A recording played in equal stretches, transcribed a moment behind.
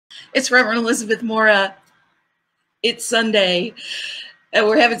It's Reverend Elizabeth Mora. It's Sunday, and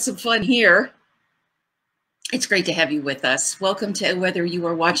we're having some fun here. It's great to have you with us. Welcome to whether you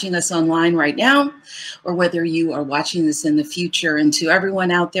are watching us online right now or whether you are watching this in the future, and to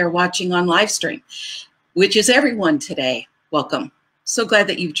everyone out there watching on live stream, which is everyone today. Welcome. So glad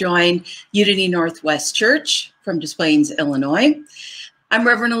that you've joined Unity Northwest Church from Des Plaines, Illinois. I'm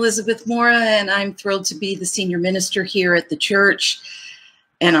Reverend Elizabeth Mora, and I'm thrilled to be the senior minister here at the church.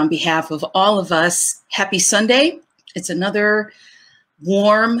 And on behalf of all of us, happy Sunday. It's another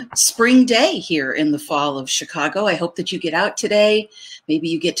warm spring day here in the fall of Chicago. I hope that you get out today. Maybe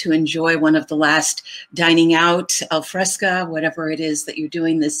you get to enjoy one of the last dining out, al fresco, whatever it is that you're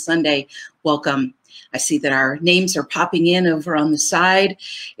doing this Sunday. Welcome. I see that our names are popping in over on the side.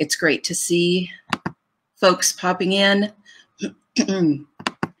 It's great to see folks popping in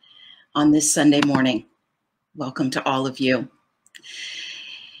on this Sunday morning. Welcome to all of you.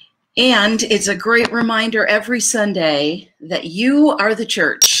 And it's a great reminder every Sunday that you are the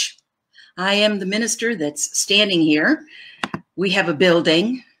church. I am the minister that's standing here. We have a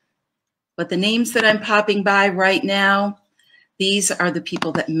building, but the names that I'm popping by right now, these are the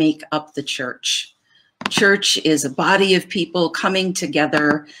people that make up the church. Church is a body of people coming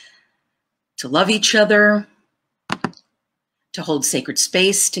together to love each other, to hold sacred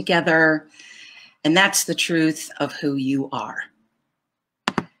space together, and that's the truth of who you are.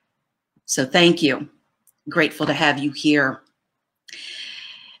 So thank you. Grateful to have you here.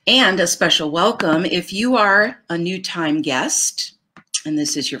 And a special welcome if you are a new time guest, and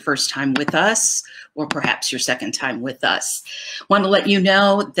this is your first time with us, or perhaps your second time with us. Want to let you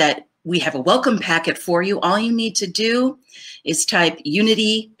know that we have a welcome packet for you. All you need to do is type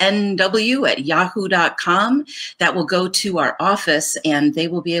unitynw@yahoo.com. That will go to our office, and they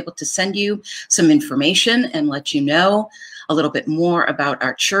will be able to send you some information and let you know a little bit more about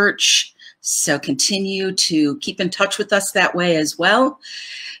our church. So continue to keep in touch with us that way as well.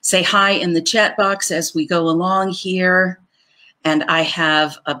 Say hi in the chat box as we go along here. And I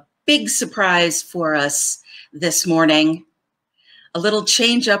have a big surprise for us this morning. A little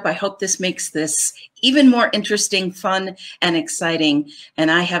change up. I hope this makes this even more interesting, fun, and exciting. And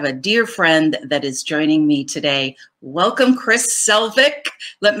I have a dear friend that is joining me today. Welcome, Chris Selvik.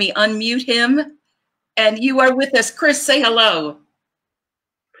 Let me unmute him. And you are with us. Chris, say hello.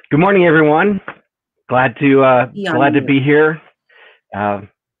 Good morning, everyone. Glad to be here. Are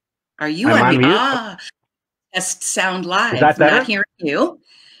you on mute? Test sound live. Is that better? Not hearing you.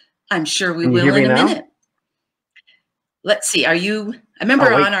 I'm sure we will in a minute. Let's see. Are you? I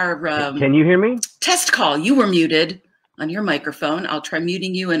remember on our can you hear me? Test call, you were muted on your microphone. I'll try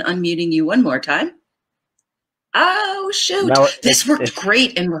muting you and unmuting you one more time. Oh shoot! No, this worked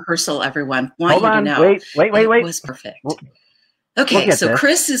great in rehearsal. Everyone, hold on. Wait. It was perfect. Okay, so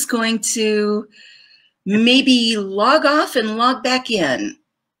Chris is going to maybe log off and log back in.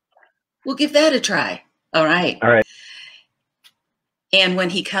 We'll give that a try. All right. All right. And when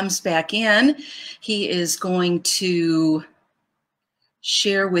he comes back in, he is going to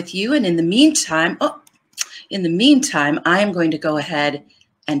share with you. And in the meantime, I am going to go ahead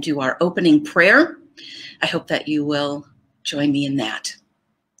and do our opening prayer. I hope that you will join me in that.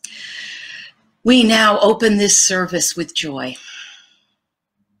 We now open this service with joy.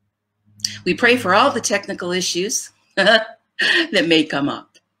 We pray for all the technical issues that may come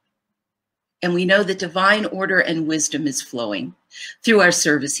up. And we know that divine order and wisdom is flowing through our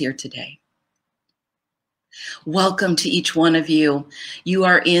service here today. Welcome to each one of you. You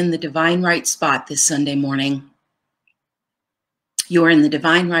are in the divine right spot this Sunday morning. You are in the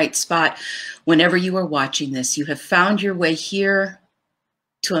divine right spot whenever you are watching this. You have found your way here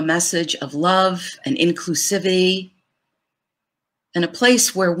to a message of love and inclusivity, and a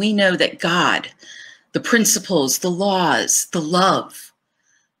place where we know that God, the principles, the laws, the love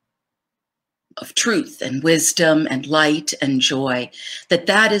of truth and wisdom and light and joy,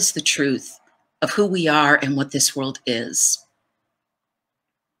 that is the truth of who we are and what this world is.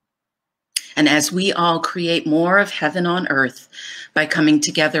 And as we all create more of heaven on earth by coming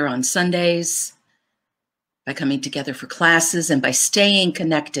together on Sundays, by coming together for classes, and by staying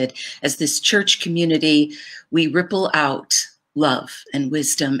connected as this church community, we ripple out love and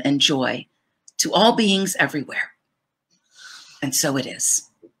wisdom and joy to all beings everywhere. And so it is.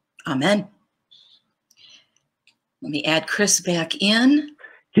 Amen. Let me add Chris back in.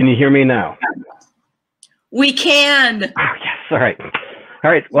 Can you hear me now? We can. Oh, yes. All right.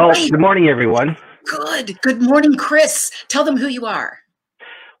 All right. Well, Good morning, everyone. Good morning, Chris. Tell them who you are.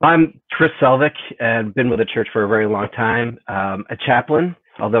 I'm Chris Selvik, and been with the church for a very long time. A chaplain,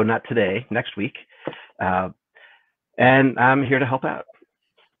 although not today, next week. And I'm here to help out.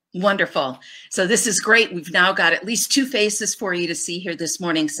 Wonderful. So this is great. We've now got at least two faces for you to see here this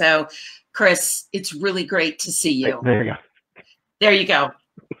morning. So, Chris, it's really great to see you. There you go. There you go.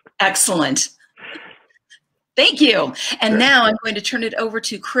 Excellent. Thank you. And now I'm going to turn it over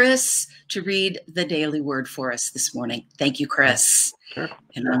to Chris to read the daily word for us this morning. Thank you, Chris. Sure.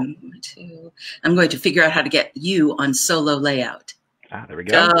 And I'm going to figure out how to get you on solo layout. There we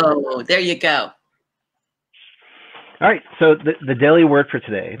go. Oh, there you go. All right. So the daily word for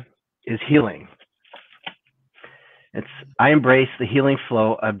today is healing. I embrace the healing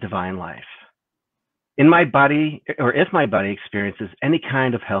flow of divine life. In my body, or if my body experiences any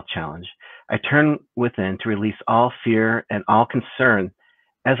kind of health challenge, I turn within to release all fear and all concern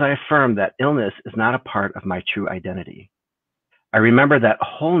as I affirm that illness is not a part of my true identity. I remember that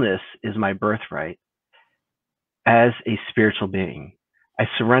wholeness is my birthright as a spiritual being. I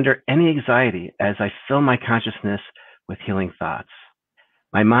surrender any anxiety as I fill my consciousness with healing thoughts.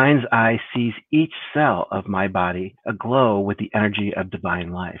 My mind's eye sees each cell of my body aglow with the energy of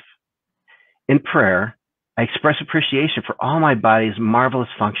divine life. In prayer, I express appreciation for all my body's marvelous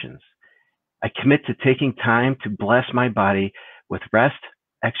functions. I commit to taking time to bless my body with rest,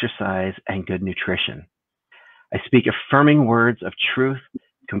 exercise, and good nutrition. I speak affirming words of truth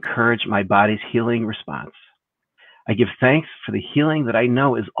to encourage my body's healing response. I give thanks for the healing that I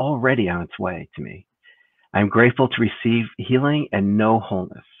know is already on its way to me. I am grateful to receive healing and know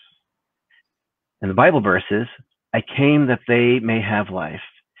wholeness. And the Bible verse is, I came that they may have life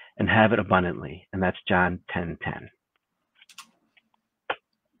and have it abundantly. And that's John 10:10.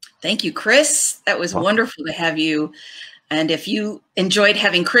 Thank you, Chris. That was wonderful to have you. And if you enjoyed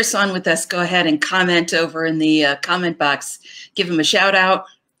having Chris on with us, go ahead and comment over in the comment box. Give him a shout out.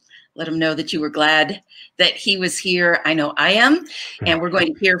 Let him know that you were glad that he was here. I know I am. And we're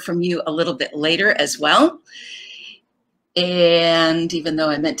going to hear from you a little bit later as well. And even though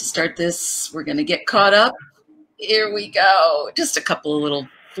I meant to start this, we're going to get caught up. Here we go. Just a couple of little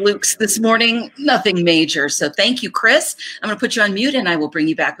flukes this morning. Nothing major. So thank you, Chris. I'm going to put you on mute and I will bring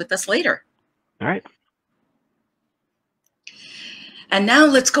you back with us later. All right. And now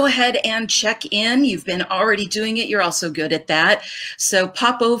let's go ahead and check in. You've been already doing it. You're also good at that. So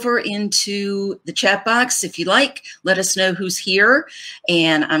pop over into the chat box if you like. Let us know who's here.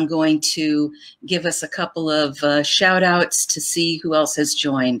 And I'm going to give us a couple of shout outs to see who else has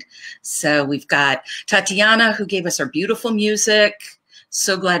joined. So we've got Tatiana, who gave us our beautiful music.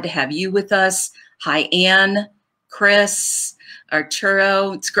 So glad to have you with us. Hi, Anne, Chris,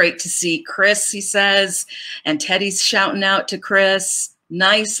 Arturo. It's great to see Chris, he says. And Teddy's shouting out to Chris.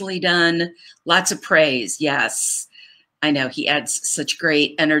 Nicely done. Lots of praise. Yes. I know he adds such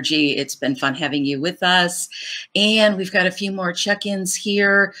great energy. It's been fun having you with us. And we've got a few more check-ins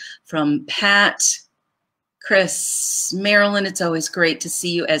here from Pat, Chris, Marilyn. It's always great to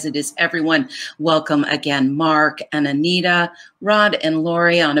see you, as it is everyone. Welcome again, Mark and Anita, Rod and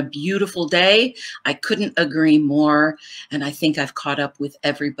Lori, on a beautiful day. I couldn't agree more, and I think I've caught up with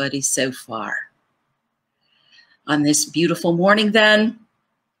everybody so far. On this beautiful morning, then,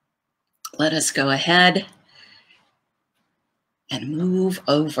 let us go ahead and move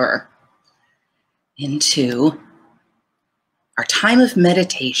over into our time of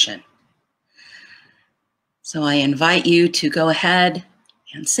meditation. So I invite you to go ahead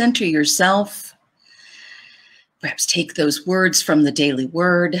and center yourself. Perhaps take those words from the daily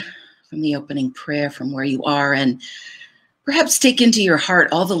word, from the opening prayer, from where you are, and perhaps take into your heart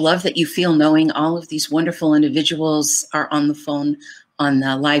all the love that you feel knowing all of these wonderful individuals are on the phone, on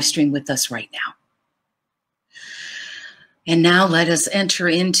the live stream with us right now. And now let us enter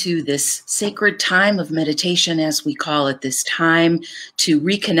into this sacred time of meditation, as we call it, this time to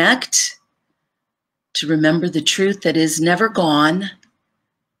reconnect, to remember the truth that is never gone,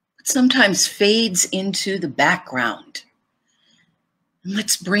 but sometimes fades into the background. And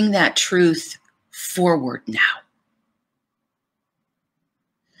let's bring that truth forward now.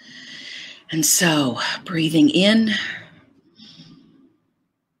 And so, breathing in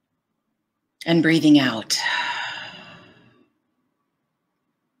and breathing out.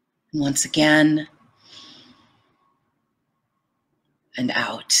 And once again, and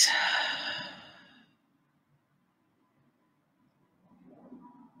out.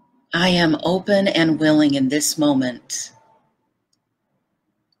 I am open and willing in this moment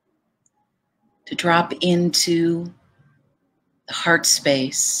to drop into the heart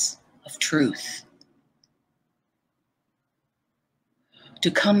space of truth,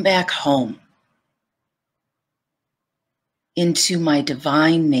 to come back home into my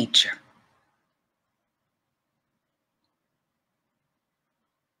divine nature.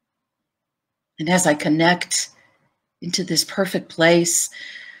 And as I connect into this perfect place,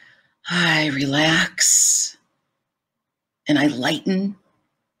 I relax and I lighten.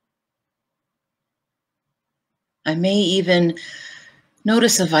 I may even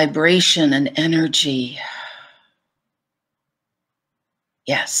notice a vibration and energy.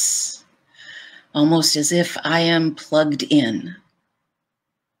 Yes, almost as if I am plugged in.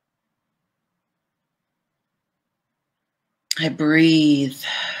 I breathe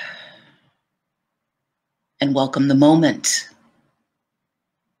and welcome the moment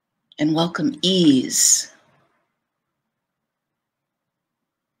and welcome ease.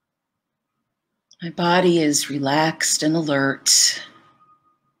 My body is relaxed and alert.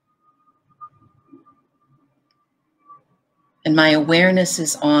 And my awareness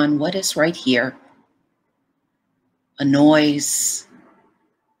is on what is right here. A noise,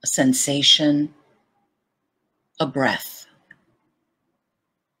 a sensation, a breath.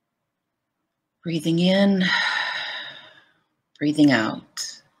 Breathing in, breathing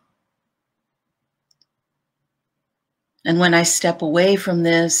out. And when I step away from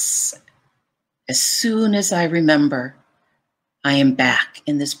this, as soon as I remember, I am back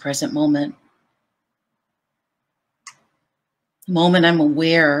in this present moment. The moment I'm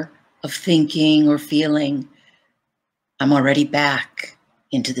aware of thinking or feeling, I'm already back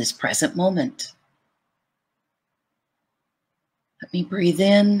into this present moment. Let me breathe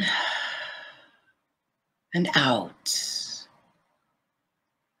in and out.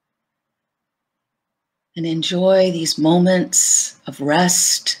 And enjoy these moments of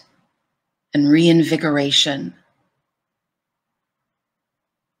rest and reinvigoration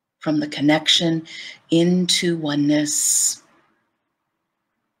from the connection into oneness,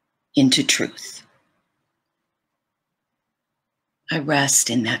 into truth. I rest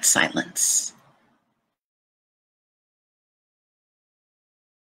in that silence.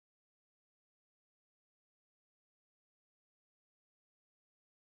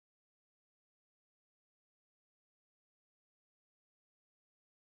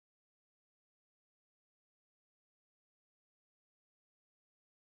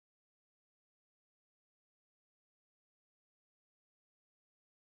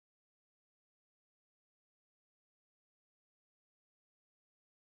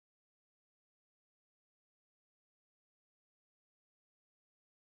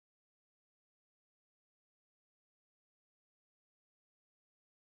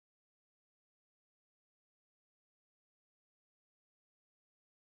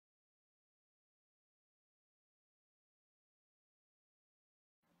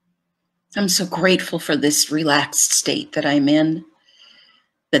 I'm so grateful for this relaxed state that I'm in,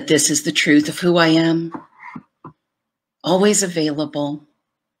 that this is the truth of who I am, always available,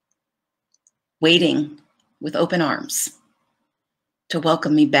 waiting with open arms to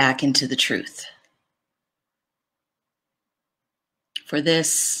welcome me back into the truth. For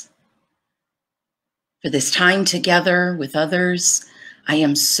this time together with others, I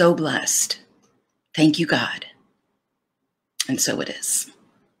am so blessed. Thank you, God. And so it is.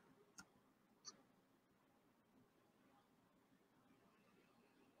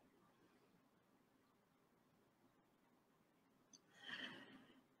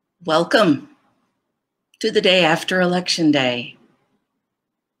 Welcome to the day after Election Day.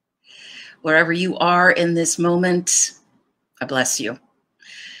 Wherever you are in this moment, I bless you.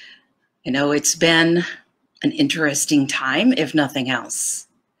 I know it's been an interesting time, if nothing else.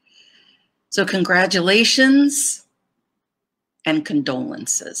 So congratulations and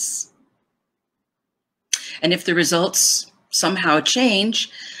condolences. And if the results somehow change,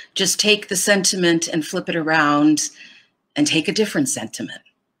 just take the sentiment and flip it around and take a different sentiment.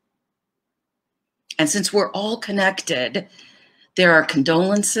 And since we're all connected, there are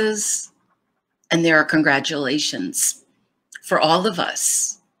condolences and there are congratulations for all of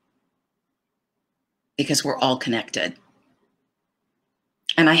us because we're all connected.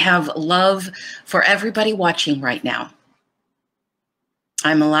 And I have love for everybody watching right now.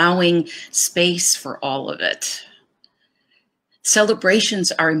 I'm allowing space for all of it.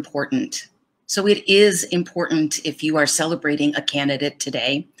 Celebrations are important. So it is important if you are celebrating a candidate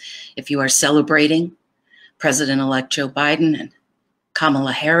today, if you are celebrating President-elect Joe Biden and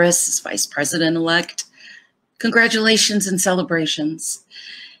Kamala Harris as Vice President-elect, congratulations and celebrations.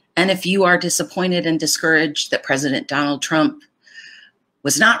 And if you are disappointed and discouraged that President Donald Trump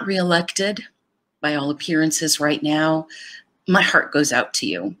was not reelected by all appearances right now, my heart goes out to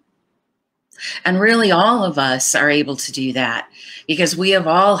you. And really all of us are able to do that because we have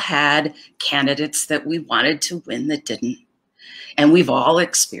all had candidates that we wanted to win that didn't. And we've all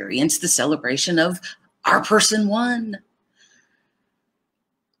experienced the celebration of our person won.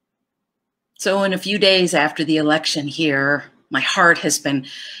 So in a few days after the election here, my heart has been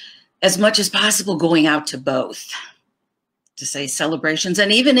as much as possible going out to both to say celebrations.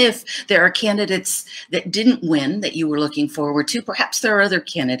 And even if there are candidates that didn't win that you were looking forward to, perhaps there are other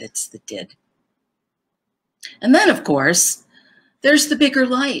candidates that did. And then, of course, there's the bigger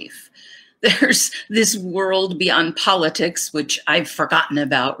life. There's this world beyond politics, which I've forgotten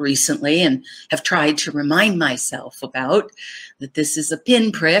about recently and have tried to remind myself about, that this is a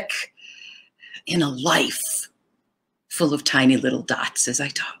pinprick in a life full of tiny little dots, as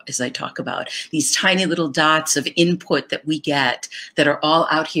I talk about these tiny little dots of input that we get that are all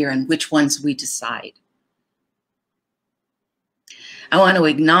out here and which ones we decide. I want to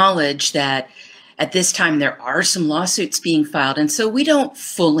acknowledge that at this time there are some lawsuits being filed, and so we don't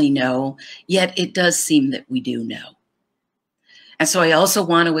fully know, yet it does seem that we do know. And so I also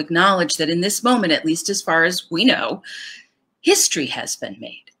want to acknowledge that in this moment, at least as far as we know, history has been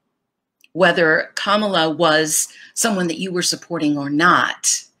made. Whether Kamala was someone that you were supporting or not,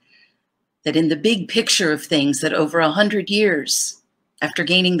 that in the big picture of things, that over 100 years after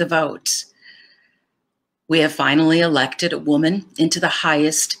gaining the vote, we have finally elected a woman into the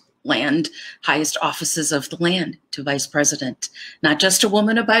highest offices of the land, to vice president, not just a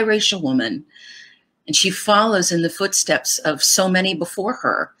woman, a biracial woman. And she follows in the footsteps of so many before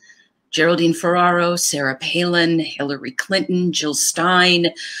her: Geraldine Ferraro, Sarah Palin, Hillary Clinton, Jill Stein,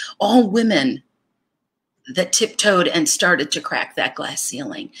 all women that tiptoed and started to crack that glass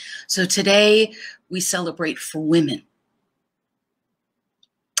ceiling. So today we celebrate for women.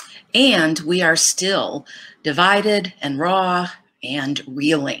 And we are still divided and raw and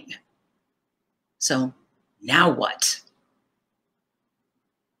reeling. So now what?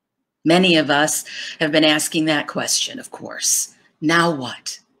 Many of us have been asking that question, of course. Now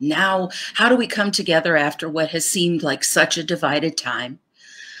what? Now, how do we come together after what has seemed like such a divided time?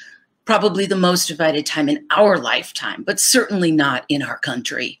 Probably the most divided time in our lifetime, but certainly not in our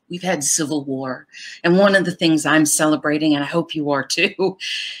country. We've had civil war. And one of the things I'm celebrating, and I hope you are too,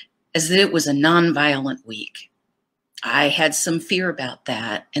 is that it was a nonviolent week. I had some fear about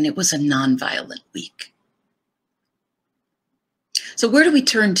that, and it was a nonviolent week. So where do we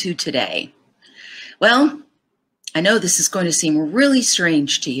turn to today? Well, I know this is going to seem really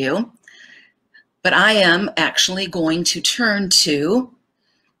strange to you, but I am actually going to turn to,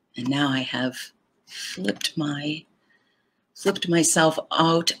 and now I have flipped myself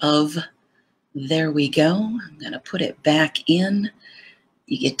out of, there we go. I'm going to put it back in.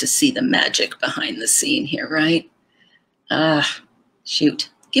 You get to see the magic behind the scene here, right? Shoot.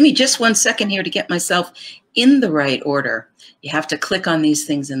 Give me just 1 second here to get myself in the right order. You have to click on these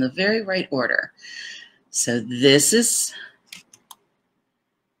things in the very right order. So this is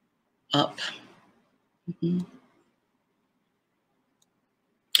up.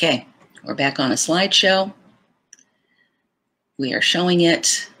 Okay, we're back on a slideshow. We are showing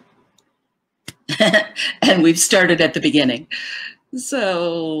it. And we've started at the beginning.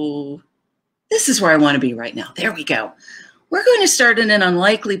 So this is where I want to be right now. There we go. We're going to start in an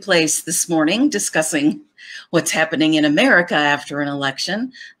unlikely place this morning, discussing what's happening in America after an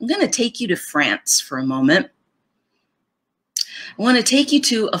election. I'm going to take you to France for a moment. I want to take you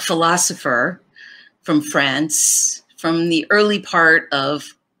to a philosopher from France from the early part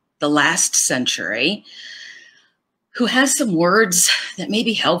of the last century who has some words that may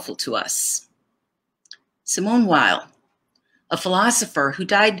be helpful to us. Simone Weil, a philosopher who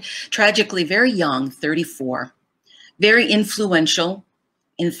died tragically very young, 34, very influential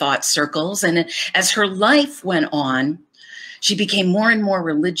in thought circles. And as her life went on, she became more and more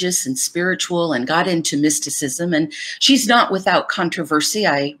religious and spiritual and got into mysticism. And she's not without controversy.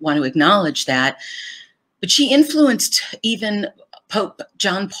 I want to acknowledge that. But she influenced even Pope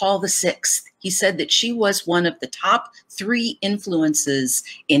John Paul VI. He said that she was one of the top 3 influences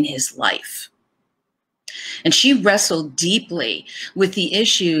in his life. And she wrestled deeply with the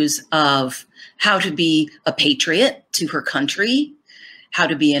issues of how to be a patriot to her country, how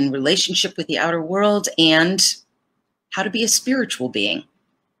to be in relationship with the outer world, and how to be a spiritual being.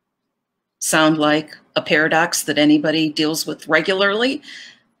 Sound like a paradox that anybody deals with regularly?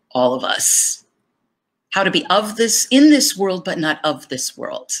 All of us. How to be of this, in this world, but not of this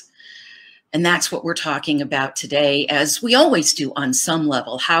world. And that's what we're talking about today, as we always do on some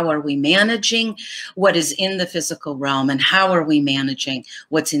level. How are we managing what is in the physical realm, and how are we managing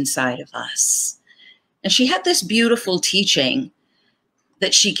what's inside of us? And she had this beautiful teaching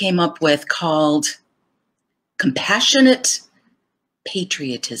that she came up with called compassionate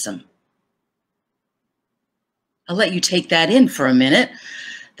patriotism. I'll let you take that in for a minute.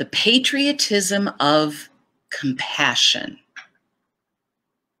 The patriotism of compassion.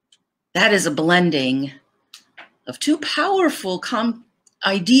 That is a blending of 2 powerful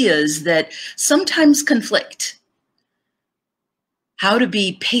ideas that sometimes conflict. How to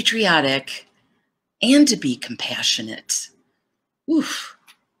be patriotic and to be compassionate. Oof.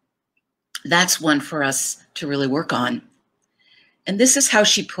 That's one for us to really work on. And this is how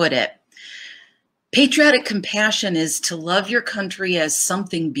she put it. Patriotic compassion is to love your country as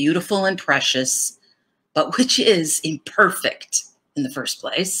something beautiful and precious, but which is imperfect in the first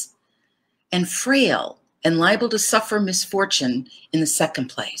place, and frail and liable to suffer misfortune in the second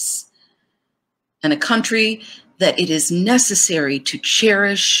place, and a country that it is necessary to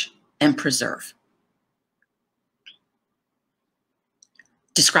cherish and preserve.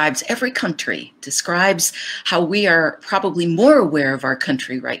 Describes every country, describes how we are probably more aware of our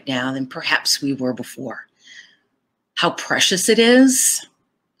country right now than perhaps we were before. How precious it is,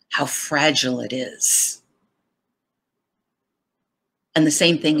 how fragile it is. And the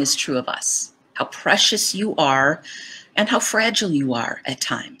same thing is true of us. How precious you are and how fragile you are at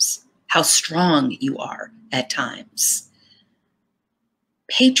times. How strong you are at times.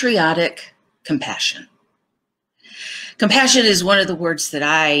 Patriotic compassion. Compassion is one of the words that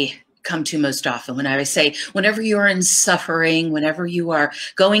I come to most often when I say, whenever you're in suffering, whenever you are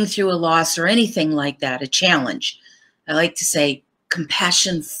going through a loss or anything like that, a challenge, I like to say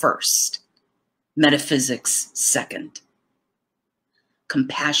compassion first, metaphysics second.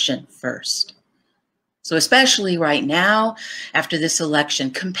 Compassion first. So especially right now, after this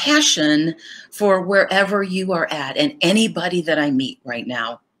election, compassion for wherever you are at and anybody that I meet right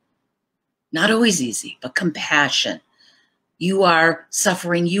now. Not always easy, but compassion. You are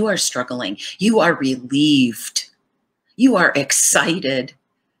suffering, you are struggling, you are relieved, you are excited.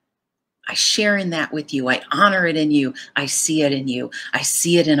 I share in that with you. I honor it in you. I see it in you. I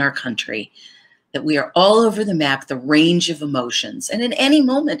see it in our country, that we are all over the map, the range of emotions. And in any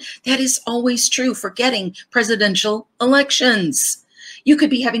moment, that is always true, forgetting presidential elections. You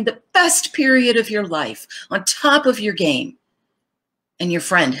could be having the best period of your life, on top of your game, and your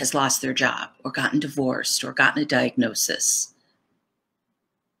friend has lost their job or gotten divorced or gotten a diagnosis.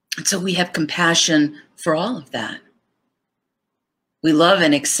 And so we have compassion for all of that. We love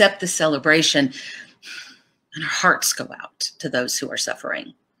and accept the celebration, and our hearts go out to those who are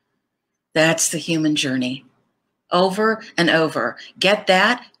suffering. That's the human journey. Over and over. Get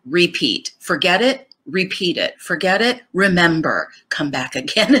that, repeat. Forget it, repeat it. Forget it, remember. Come back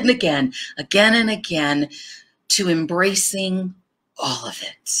again and again and again, to embracing all of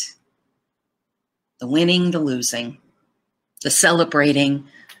it. The winning, the losing, the celebrating,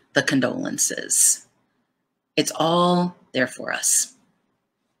 the condolences. It's all there for us.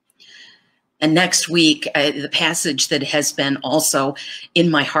 And next week, the passage that has been also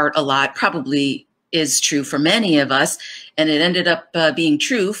in my heart a lot, probably is true for many of us, and it ended up being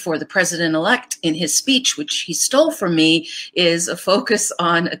true for the president-elect in his speech, which he stole from me, is a focus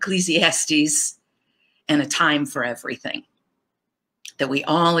on Ecclesiastes and a time for everything. That we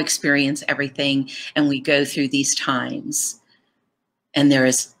all experience everything and we go through these times. And there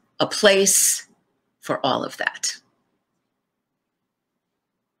is a place for all of that.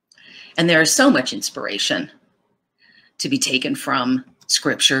 And there is so much inspiration to be taken from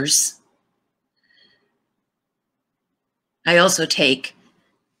scriptures. I also take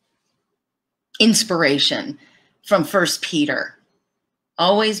inspiration from 1 Peter.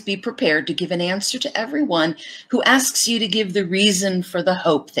 Always be prepared to give an answer to everyone who asks you to give the reason for the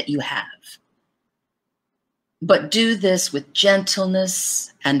hope that you have. But do this with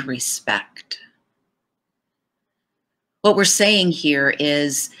gentleness and respect. What we're saying here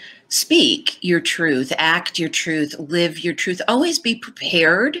is speak your truth, act your truth, live your truth. Always be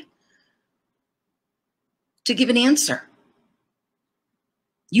prepared to give an answer.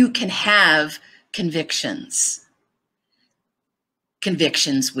 You can have convictions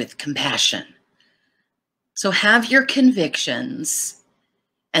with compassion. So have your convictions,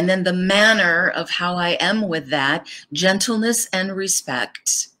 and then the manner of how I am with that, gentleness and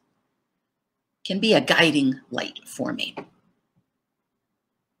respect, can be a guiding light for me.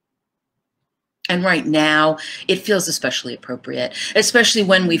 And right now, it feels especially appropriate, especially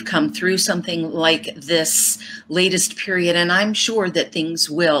when we've come through something like this latest period. And I'm sure that things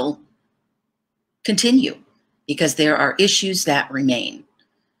will continue because there are issues that remain.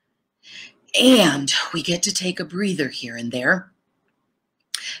 And we get to take a breather here and there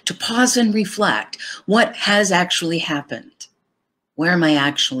to pause and reflect. What has actually happened? Where am I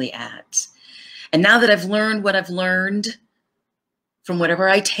actually at? And now that I've learned what I've learned from whatever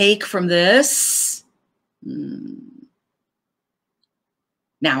I take from this,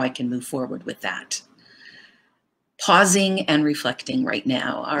 now I can move forward with that. Pausing and reflecting right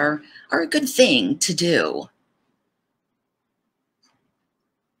now are a good thing to do.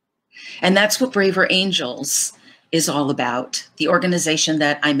 And that's what Braver Angels is all about. The organization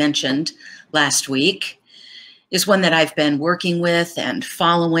that I mentioned last week is one that I've been working with and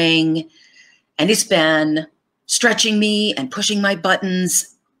following, and it's been stretching me and pushing my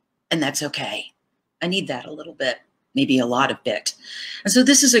buttons, and that's okay. I need that a little bit, maybe a lot of bit. And so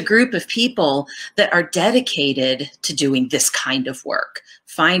this is a group of people that are dedicated to doing this kind of work,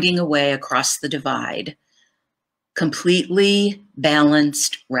 finding a way across the divide, completely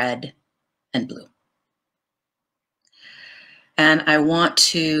balanced red and blue. And I want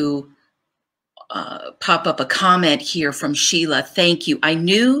to pop up a comment here from Sheila. Thank you. I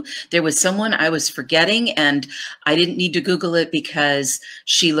knew there was someone I was forgetting, and I didn't need to Google it because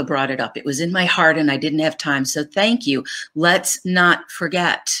Sheila brought it up. It was in my heart and I didn't have time. So thank you. Let's not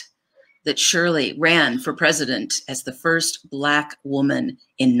forget that Shirley ran for president as the first Black woman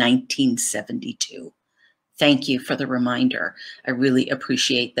in 1972. Thank you for the reminder. I really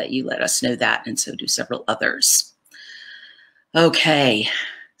appreciate that you let us know that, and so do several others. Okay.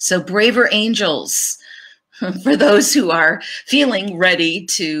 So Braver Angels, for those who are feeling ready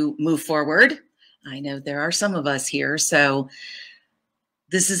to move forward. I know there are some of us here. So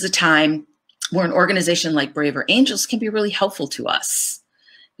this is a time where an organization like Braver Angels can be really helpful to us,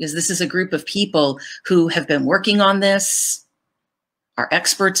 because this is a group of people who have been working on this, are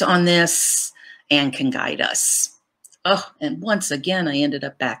experts on this, and can guide us. Oh, and once again, I ended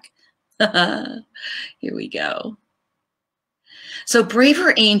up back. Here we go. So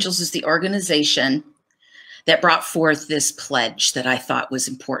Braver Angels is the organization that brought forth this pledge that I thought was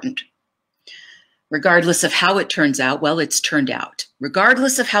important. Regardless of how it turns out, well, it's turned out.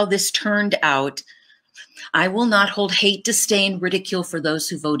 Regardless of how this turned out, I will not hold hate, disdain, ridicule for those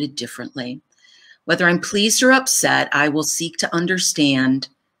who voted differently. Whether I'm pleased or upset, I will seek to understand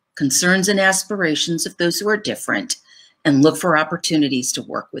concerns and aspirations of those who are different and look for opportunities to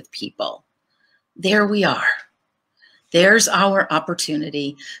work with people. There we are. There's our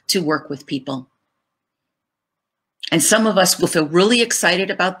opportunity to work with people. And some of us will feel really excited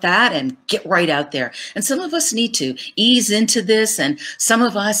about that and get right out there. And some of us need to ease into this. And some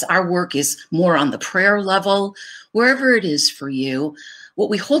of us, our work is more on the prayer level. Wherever it is for you, what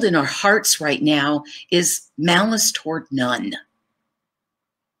we hold in our hearts right now is malice toward none.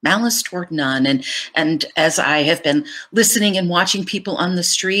 Malice toward none. And as I have been listening and watching people on the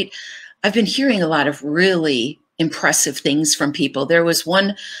street, I've been hearing a lot of really impressive things from people. There was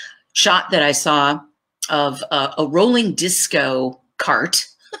one shot that I saw of a rolling disco cart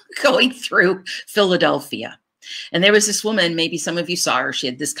going through Philadelphia. And there was this woman, maybe some of you saw her, she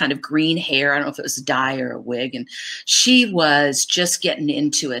had this kind of green hair. I don't know if it was a dye or a wig. And she was just getting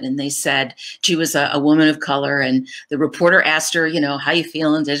into it. And they said she was a woman of color. And the reporter asked her, you know, how you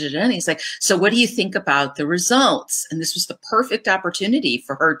feeling? And he's like, so what do you think about the results? And this was the perfect opportunity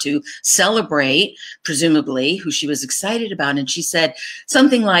for her to celebrate, presumably, who she was excited about. And she said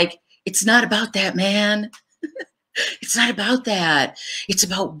something like, it's not about that, man. It's not about that. It's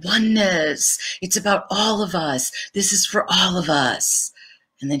about oneness. It's about all of us. This is for all of us.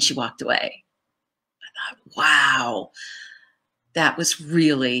 And then she walked away. I thought, wow, that was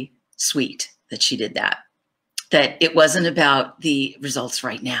really sweet that she did that. That it wasn't about the results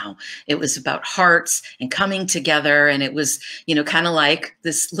right now. It was about hearts and coming together. And it was, you know, kind of like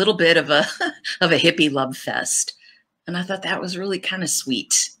this little bit of a, of a hippie love fest. And I thought that was really kind of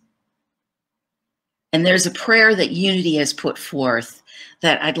sweet. And there's a prayer that Unity has put forth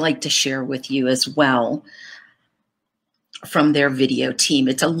that I'd like to share with you as well from their video team.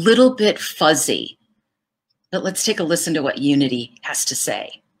 It's a little bit fuzzy, but let's take a listen to what Unity has to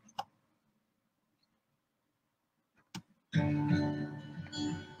say. In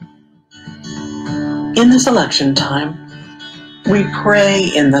this election time, we pray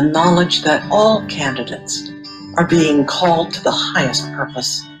in the knowledge that all candidates are being called to the highest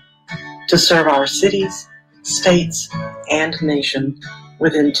purpose, to serve our cities, states, and nation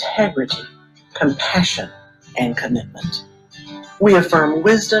with integrity, compassion, and commitment. We affirm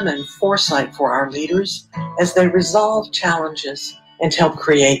wisdom and foresight for our leaders as they resolve challenges and help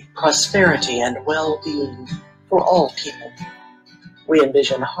create prosperity and well-being for all people. We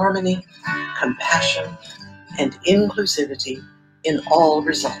envision harmony, compassion, and inclusivity in all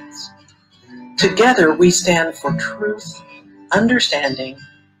results. Together, we stand for truth, understanding,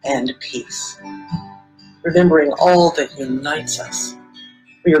 and peace. Remembering all that unites us,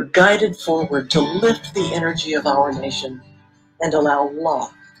 we are guided forward to lift the energy of our nation and allow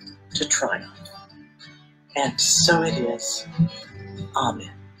love to triumph. And so it is.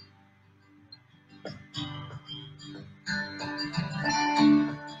 Amen.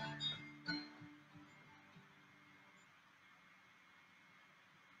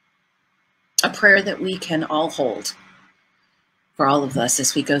 prayer that we can all hold for all of us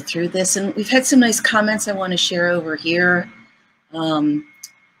as we go through this. And we've had some nice comments I want to share over here.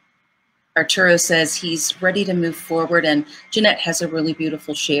 Arturo says he's ready to move forward, and Jeanette has a really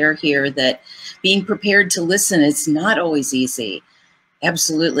beautiful share here that being prepared to listen is not always easy.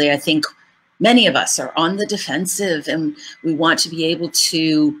 Absolutely. I think many of us are on the defensive, and we want to be able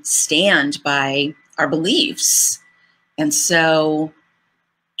to stand by our beliefs. And so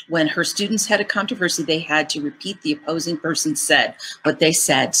when her students had a controversy, they had to repeat the opposing person said what they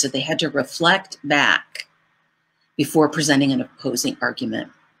said. So they had to reflect back before presenting an opposing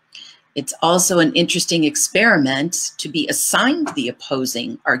argument. It's also an interesting experiment to be assigned the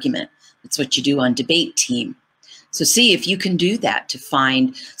opposing argument. That's what you do on Debate Team. So see if you can do that to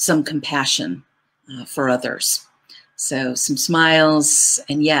find some compassion for others. So some smiles,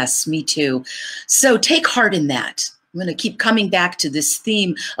 and yes, me too. So take heart in that. I'm going to keep coming back to this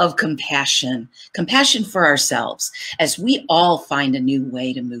theme of compassion for ourselves as we all find a new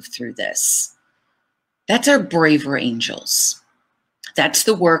way to move through this. That's our braver angels. That's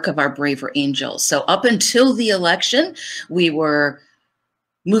the work of our braver angels. So up until the election, we were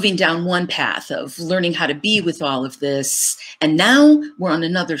moving down one path of learning how to be with all of this. And now we're on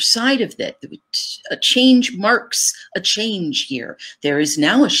another side of that. A change marks a change here. There is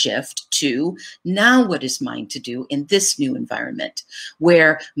now a shift to now what is mine to do in this new environment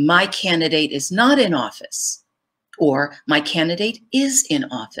where my candidate is not in office or my candidate is in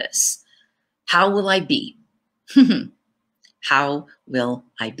office. How will I be? How will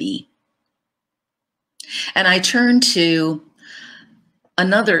I be? And I turn to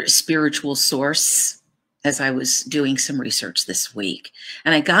another spiritual source as I was doing some research this week.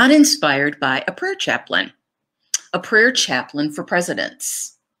 And I got inspired by a prayer chaplain for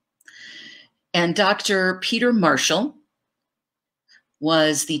presidents. And Dr. Peter Marshall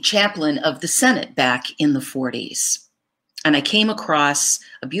was the chaplain of the Senate back in the 40s. And I came across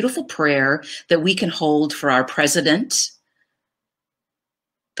a beautiful prayer that we can hold for our president,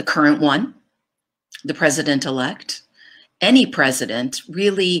 the current one, the president-elect, any president,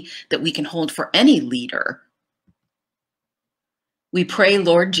 really, that we can hold for any leader. We pray,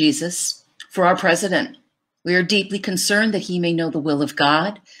 Lord Jesus, for our president. We are deeply concerned that he may know the will of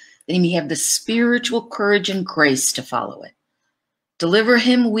God, that he may have the spiritual courage and grace to follow it. Deliver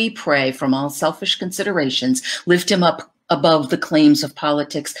him, we pray, from all selfish considerations. Lift him up above the claims of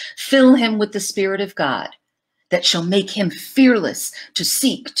politics. Fill him with the Spirit of God that shall make him fearless to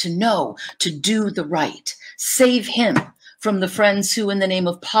seek, to know, to do the right. Save him from the friends who, in the name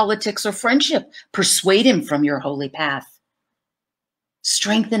of politics or friendship, persuade him from your holy path.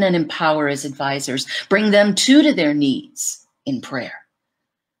 Strengthen and empower his advisors. Bring them too to their knees in prayer.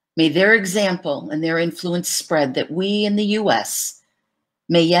 May their example and their influence spread that we in the U.S.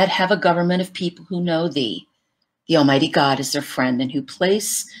 may yet have a government of people who know thee, the Almighty God, as their friend, and who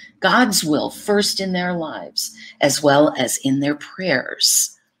place God's will first in their lives as well as in their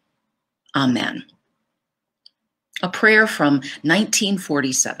prayers. Amen. A prayer from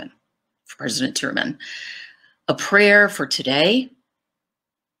 1947 for President Truman. A prayer for today.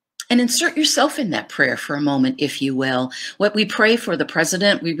 And insert yourself in that prayer for a moment, if you will. What we pray for the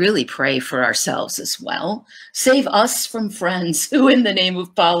president, we really pray for ourselves as well. Save us from friends who, in the name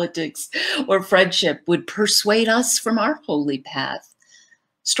of politics or friendship, would persuade us from our holy path.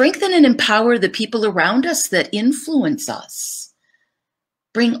 Strengthen and empower the people around us that influence us.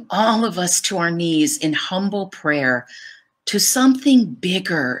 Bring all of us to our knees in humble prayer to something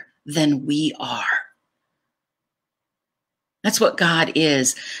bigger than we are. That's what God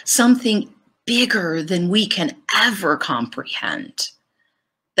is, something bigger than we can ever comprehend,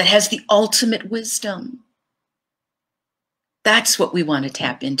 that has the ultimate wisdom. That's what we want to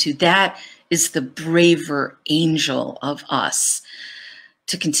tap into. That is the braver angel of us,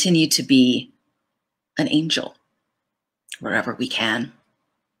 to continue to be an angel wherever we can.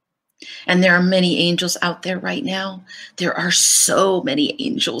 And there are many angels out there right now. There are so many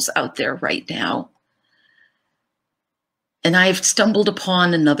angels out there right now. And I've stumbled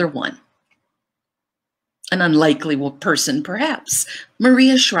upon another one, an unlikely person perhaps,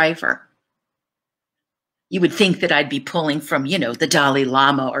 Maria Shriver. You would think that I'd be pulling from, the Dalai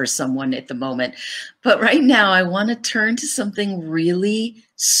Lama or someone at the moment. But right now I want to turn to something really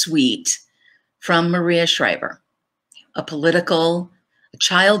sweet from Maria Shriver, a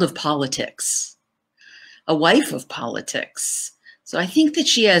child of politics, a wife of politics. So I think that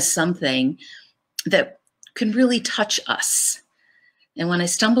she has something that can really touch us. And when I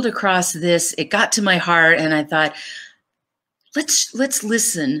stumbled across this, it got to my heart, and I thought, let's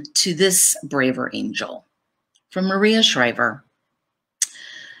listen to this braver angel from Maria Shriver.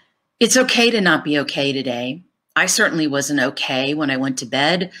 It's okay to not be okay today. I certainly wasn't okay when I went to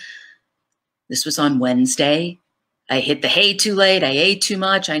bed. This was on Wednesday. I hit the hay too late. I ate too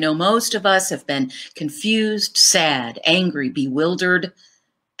much. I know most of us have been confused, sad, angry, bewildered,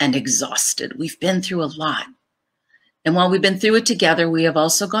 and exhausted. We've been through a lot. And while we've been through it together, we have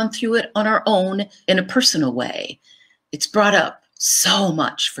also gone through it on our own in a personal way. It's brought up so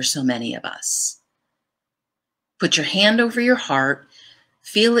much for so many of us. Put your hand over your heart,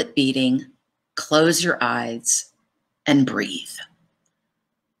 feel it beating, close your eyes, and breathe.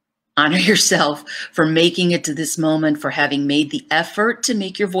 Honor yourself for making it to this moment, for having made the effort to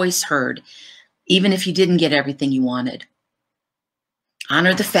make your voice heard, even if you didn't get everything you wanted.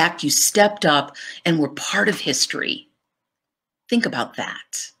 Honor the fact you stepped up and were part of history. Think about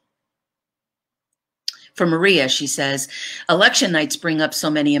that. For Maria, she says, election nights bring up so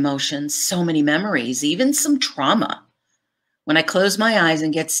many emotions, so many memories, even some trauma. When I close my eyes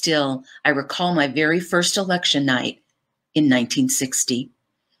and get still, I recall my very first election night in 1960.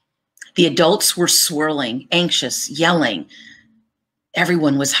 The adults were swirling, anxious, yelling.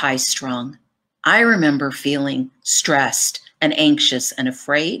 Everyone was high-strung. I remember feeling stressed and anxious and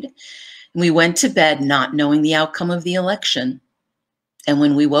afraid. We went to bed not knowing the outcome of the election. And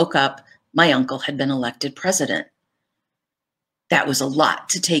when we woke up, my uncle had been elected president. That was a lot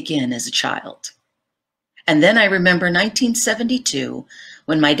to take in as a child. And then I remember 1972,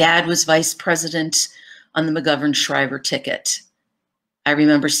 when my dad was vice president on the McGovern-Shriver ticket. I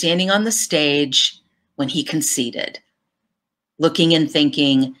remember standing on the stage when he conceded, looking and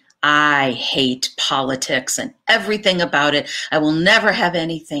thinking, I hate politics and everything about it. I will never have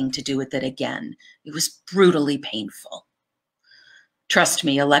anything to do with it again. It was brutally painful. Trust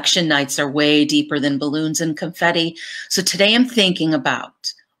me, election nights are way deeper than balloons and confetti. So today I'm thinking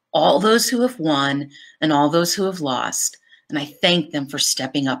about all those who have won and all those who have lost, and I thank them for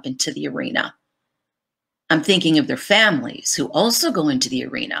stepping up into the arena. I'm thinking of their families who also go into the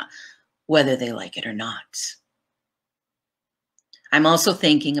arena, whether they like it or not. I'm also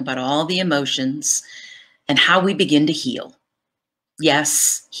thinking about all the emotions and how we begin to heal.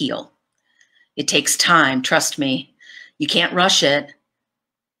 Yes, heal. It takes time, trust me. You can't rush it,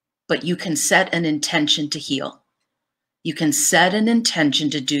 but you can set an intention to heal. You can set an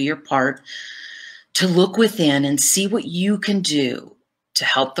intention to do your part, to look within and see what you can do to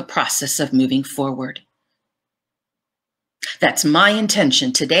help the process of moving forward. That's my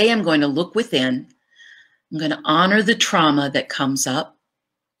intention. Today, I'm going to look within. I'm going to honor the trauma that comes up,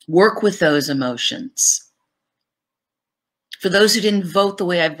 work with those emotions. For those who didn't vote the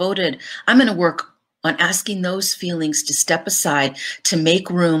way I voted, I'm going to work on asking those feelings to step aside to make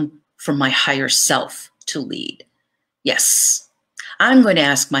room for my higher self to lead. Yes, I'm going to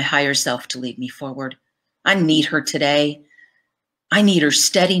ask my higher self to lead me forward. I need her today. I need her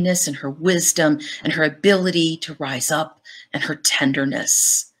steadiness and her wisdom and her ability to rise up and her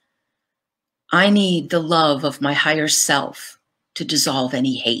tenderness. I need the love of my higher self to dissolve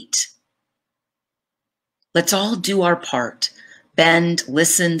any hate. Let's all do our part. Bend,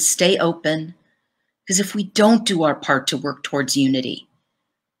 listen, stay open. Because if we don't do our part to work towards unity,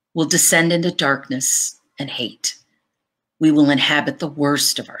 we'll descend into darkness and hate. We will inhabit the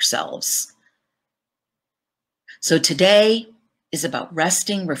worst of ourselves. So today is about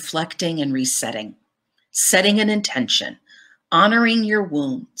resting, reflecting, and resetting, setting an intention, honoring your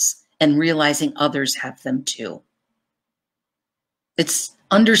wounds, and realizing others have them too. It's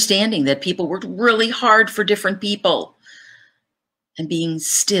understanding that people worked really hard for different people and being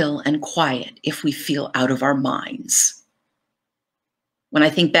still and quiet if we feel out of our minds. When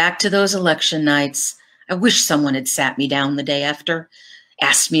I think back to those election nights, I wish someone had sat me down the day after,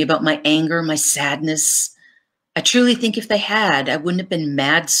 asked me about my anger, my sadness. I truly think if they had, I wouldn't have been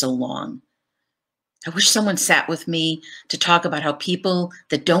mad so long. I wish someone sat with me to talk about how people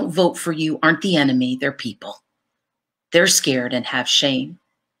that don't vote for you aren't the enemy, they're people. They're scared and have shame.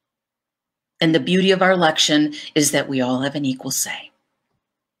 And the beauty of our election is that we all have an equal say.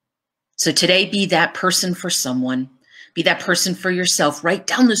 So today, be that person for someone. Be that person for yourself. Write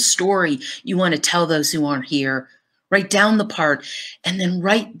down the story you want to tell those who aren't here. Write down the part, and then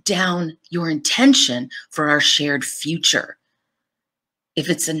write down your intention for our shared future. If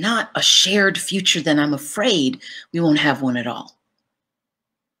it's not a shared future, then I'm afraid we won't have one at all.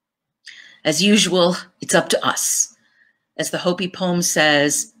 As usual, it's up to us. As the Hopi poem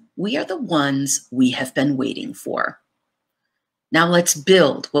says, we are the ones we have been waiting for. Now let's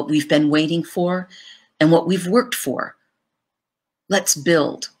build what we've been waiting for and what we've worked for. Let's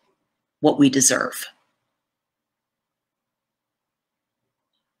build what we deserve.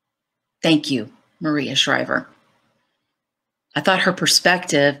 Thank you, Maria Shriver. I thought her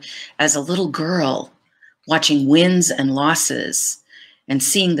perspective as a little girl, watching wins and losses and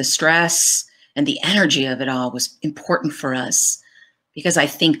seeing the stress and the energy of it all was important for us, because I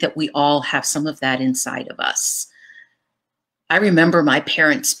think that we all have some of that inside of us. I remember my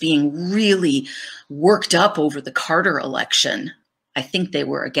parents being really worked up over the Carter election. I think they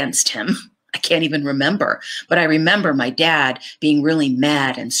were against him. I can't even remember, but I remember my dad being really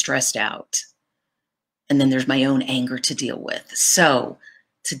mad and stressed out. And then there's my own anger to deal with. So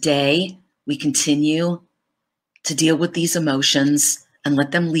today we continue to deal with these emotions and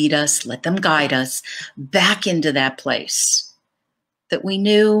let them lead us, let them guide us back into that place that we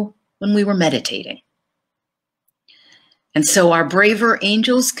knew when we were meditating. And so our braver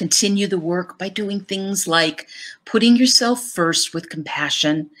angels continue the work by doing things like putting yourself first with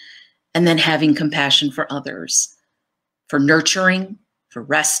compassion, and then having compassion for others, for nurturing, for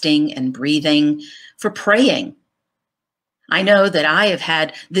resting and breathing, for praying. I know that I have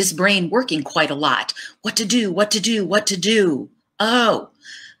had this brain working quite a lot. What to do, what to do, what to do. Oh,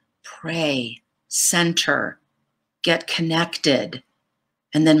 pray, center, get connected,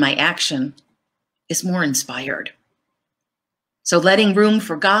 and then my action is more inspired. So letting room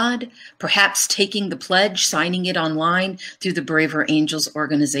for God, perhaps taking the pledge, signing it online through the Braver Angels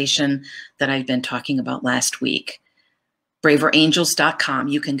organization that I've been talking about last week. braverangels.com.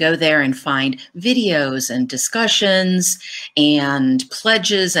 You can go there and find videos and discussions and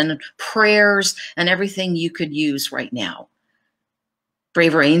pledges and prayers and everything you could use right now.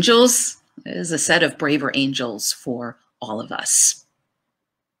 Braver Angels is a set of braver angels for all of us.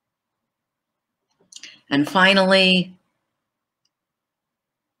 And finally,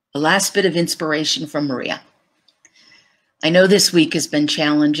 the last bit of inspiration from Maria. I know this week has been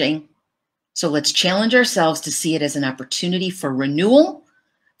challenging, so let's challenge ourselves to see it as an opportunity for renewal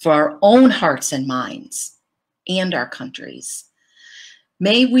for our own hearts and minds and our countries.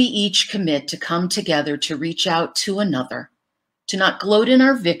 May we each commit to come together to reach out to another, to not gloat in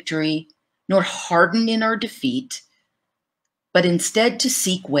our victory, nor harden in our defeat, but instead to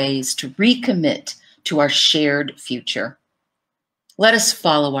seek ways to recommit to our shared future. Let us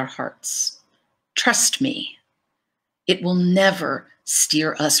follow our hearts. Trust me, it will never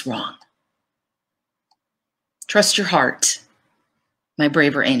steer us wrong. Trust your heart, my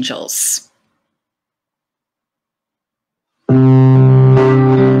braver angels.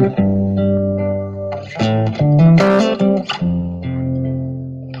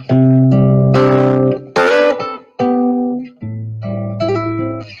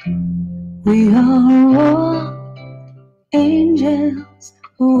 We are all angels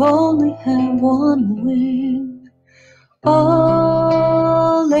who only have one wing.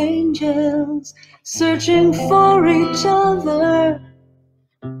 All angels searching for each other.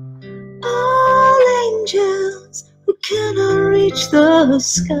 All angels who cannot reach the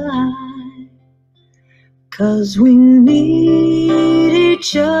sky. 'Cause we need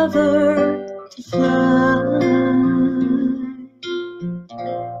each other to fly.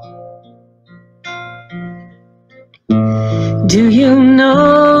 Do you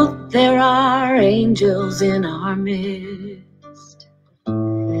know there are angels in our midst?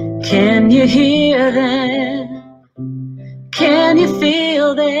 Can you hear them? Can you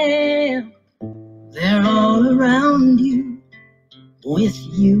feel them? They're all around you, with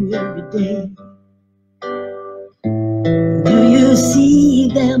you every day. Do you see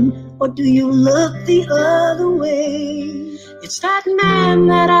them, or do you look the other way? It's that man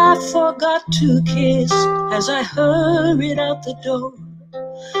that I forgot to kiss as I hurried out the door.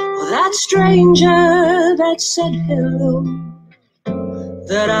 Or that stranger that said hello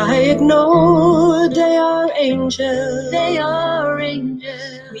that I ignored. They are angels. They are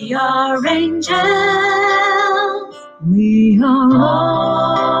angels. We are angels. We are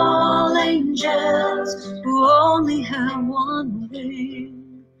all angels who only have one wing.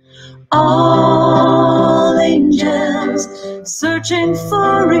 All angels searching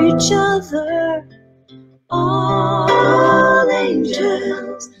for each other. All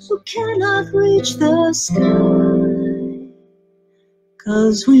angels who cannot reach the sky.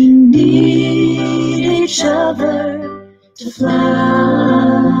 'Cause we need each other to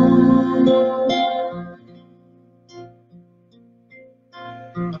fly.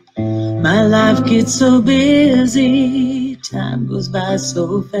 My life gets so busy, time goes by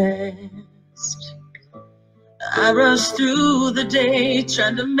so fast. I rush through the day,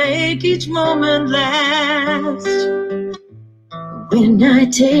 trying to make each moment last. When I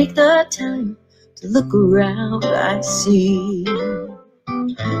take the time to look around, I see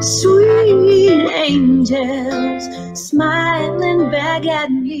sweet angels smiling back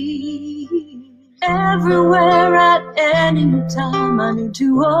at me. everywhere at any time. I need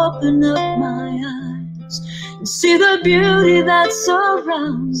to open up my eyes and see the beauty that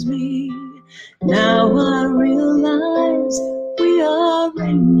surrounds me. Now I realize we are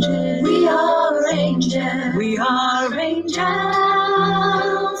angels. We are angels. We are angels.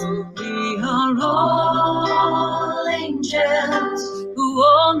 We are all angels who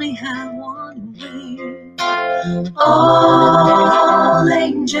only have one wing. All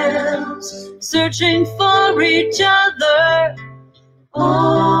angels searching for each other.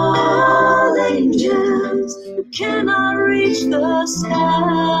 All angels who cannot reach the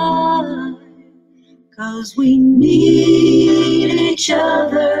sky. 'Cause we need each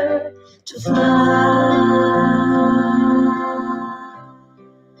other to fly.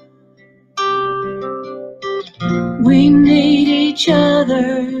 We need each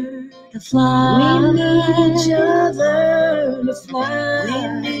other to fly. We need each other to fly.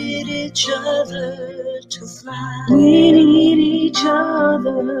 We need each other to fly. We need each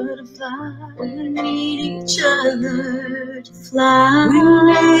other to fly. We need each other to fly. We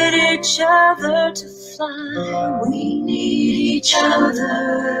need each other to fly. We need each other.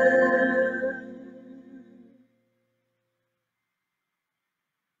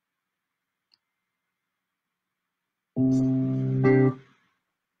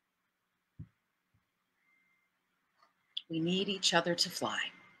 We need each other to fly.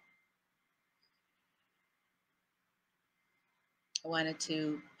 I wanted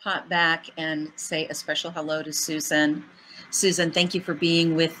to pop back and say a special hello to Susan. Susan, thank you for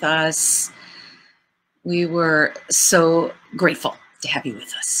being with us. We were so grateful to have you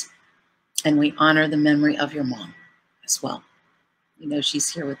with us. And we honor the memory of your mom as well. We know she's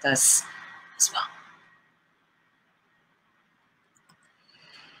here with us as well.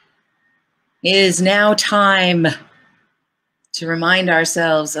 It is now time to remind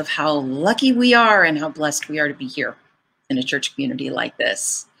ourselves of how lucky we are and how blessed we are to be here in a church community like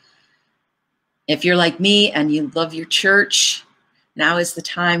this. If you're like me and you love your church, now is the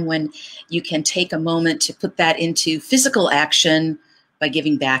time when you can take a moment to put that into physical action by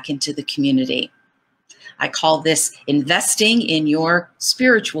giving back into the community. I call this investing in your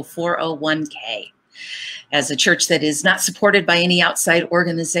spiritual 401k. As a church that is not supported by any outside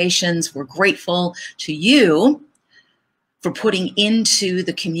organizations, we're grateful to you for putting into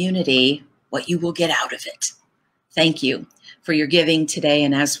the community what you will get out of it. Thank you for your giving today.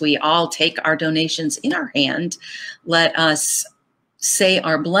 And as we all take our donations in our hand, let us say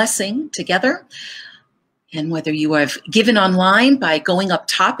our blessing together. And whether you have given online by going up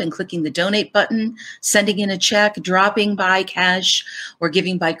top and clicking the donate button, sending in a check, dropping by cash, or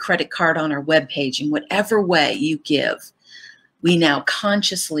giving by credit card on our webpage, in whatever way you give, we now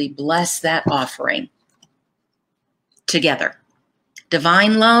consciously bless that offering together.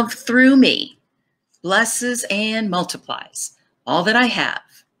 Divine love through me blesses and multiplies all that I have,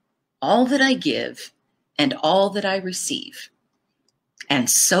 all that I give, and all that I receive. And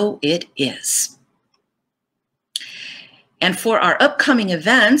so it is. And for our upcoming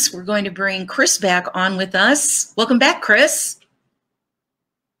events, we're going to bring Chris back on with us. Welcome back, Chris.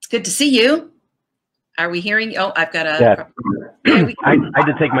 It's good to see you. Are we hearing? Oh, I've got a... Yeah. I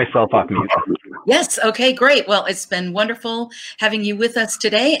did take myself off mute. Yes. Okay, great. Well, it's been wonderful having you with us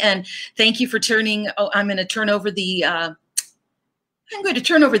today. And thank you for turning... Oh, I'm going to turn over the...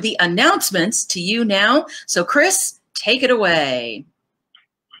 announcements to you now. So, Chris, take it away.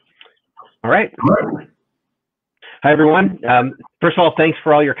 All right. Hi, everyone. First of all, thanks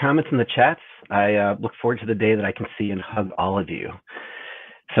for all your comments in the chats. I look forward to the day that I can see and hug all of you.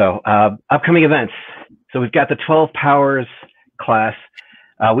 So, upcoming events. So we've got the 12 Powers class.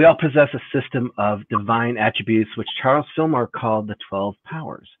 We all possess a system of divine attributes, which Charles Fillmore called the 12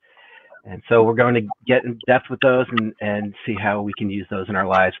 Powers. And so we're going to get in depth with those and see how we can use those in our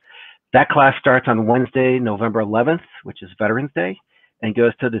lives. That class starts on Wednesday, November 11th, which is Veterans Day, and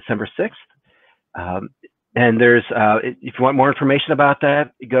goes to December 6th. And there's, if you want more information about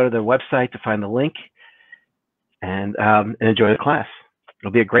that, you go to the website to find the link and enjoy the class.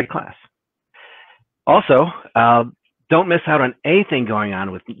 It'll be a great class. Also, don't miss out on anything going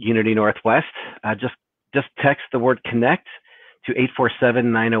on with Unity Northwest. Just text the word connect to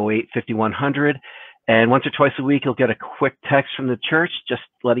 847-908-5100. And once or twice a week, you'll get a quick text from the church, just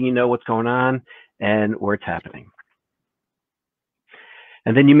letting you know what's going on and where it's happening.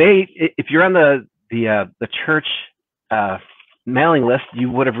 And then you may, if you're on the church mailing list,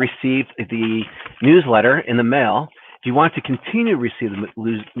 you would have received the newsletter in the mail. If you want to continue to receive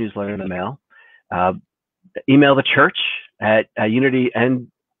the newsletter in the mail, email the church at Unity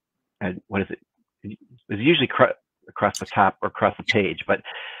and what is it? It's usually across the top or across the page, but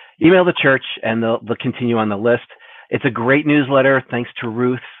email the church and they'll continue on the list. It's a great newsletter. Thanks to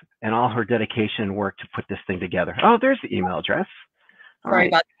Ruth and all her dedication and work to put this thing together. Oh, there's the email address. Sorry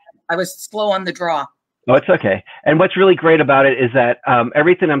about that. I was slow on the draw. Oh, it's okay. And what's really great about it is that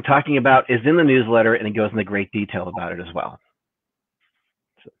everything I'm talking about is in the newsletter, and it goes into great detail about it as well.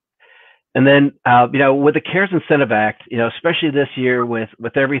 And then, you know, with the CARES Incentive Act, you know, especially this year with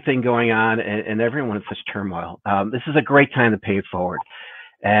everything going on and everyone in such turmoil, this is a great time to pay it forward.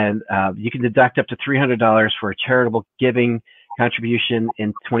 And you can deduct up to $300 for a charitable giving contribution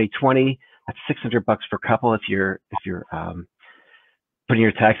in 2020. That's $600 per couple if you're putting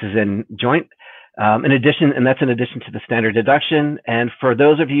your taxes in joint. In addition, and that's in addition to the standard deduction. And for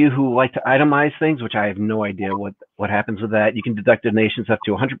those of you who like to itemize things, which I have no idea what happens with that, you can deduct donations up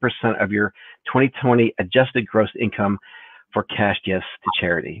to 100% of your 2020 adjusted gross income for cash gifts to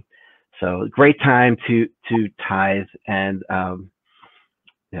charity. So great time to tithe and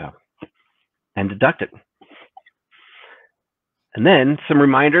yeah, and deduct it. And then some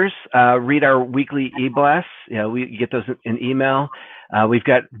reminders, read our weekly e-blasts. You know, you get those in email. We've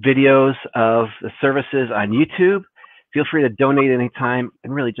got videos of the services on YouTube. Feel free to donate anytime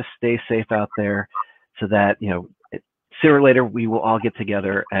and really just stay safe out there so that, you know, sooner or later we will all get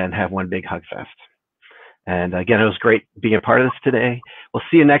together and have one big hug fest. And again, it was great being a part of this today. We'll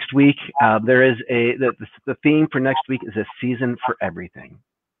see you next week. There is the theme for next week is a season for everything.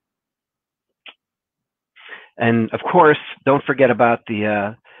 And of course, don't forget about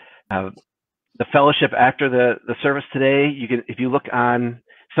the fellowship after the service today. You can, if you look on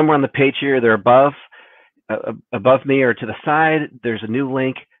somewhere on the page here, they're above me or to the side. There's a new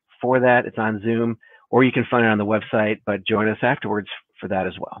link for that. It's on Zoom, or you can find it on the website. But join us afterwards for that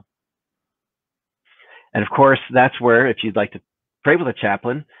as well. And of course, that's where, if you'd like to pray with a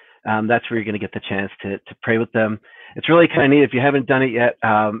chaplain, that's where you're going to get the chance to pray with them. It's really kind of neat. If you haven't done it yet,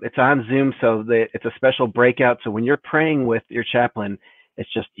 it's on Zoom, so it's a special breakout. So when you're praying with your chaplain,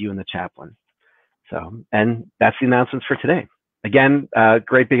 it's just you and the chaplain. So, and that's the announcements for today. Again,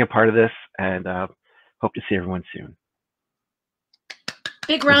 great being a part of this, and hope to see everyone soon.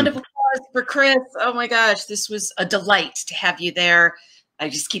 Big round of applause for Chris. Oh my gosh, this was a delight to have you there. I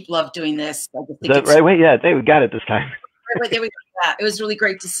just love doing this. I just think Is that right? Wait, yeah, we got it this time. Right, there we go. Yeah, it was really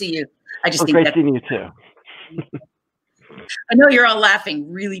great to see you. I just think great seeing you too. I know you're all laughing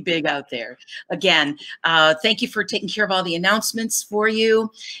really big out there. Again, thank you for taking care of all the announcements for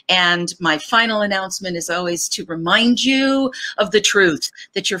you. And my final announcement is always to remind you of the truth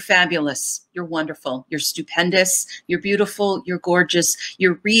that you're fabulous, you're wonderful, you're stupendous, you're beautiful, you're gorgeous,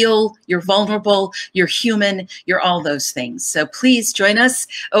 you're real, you're vulnerable, you're human, you're all those things. So please join us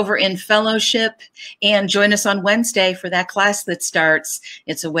over in fellowship and join us on Wednesday for that class that starts.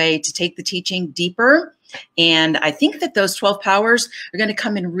 It's a way to take the teaching deeper. And I think that those 12 powers are going to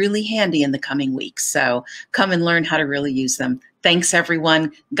come in really handy in the coming weeks. So come and learn how to really use them. Thanks,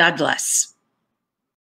 everyone. God bless.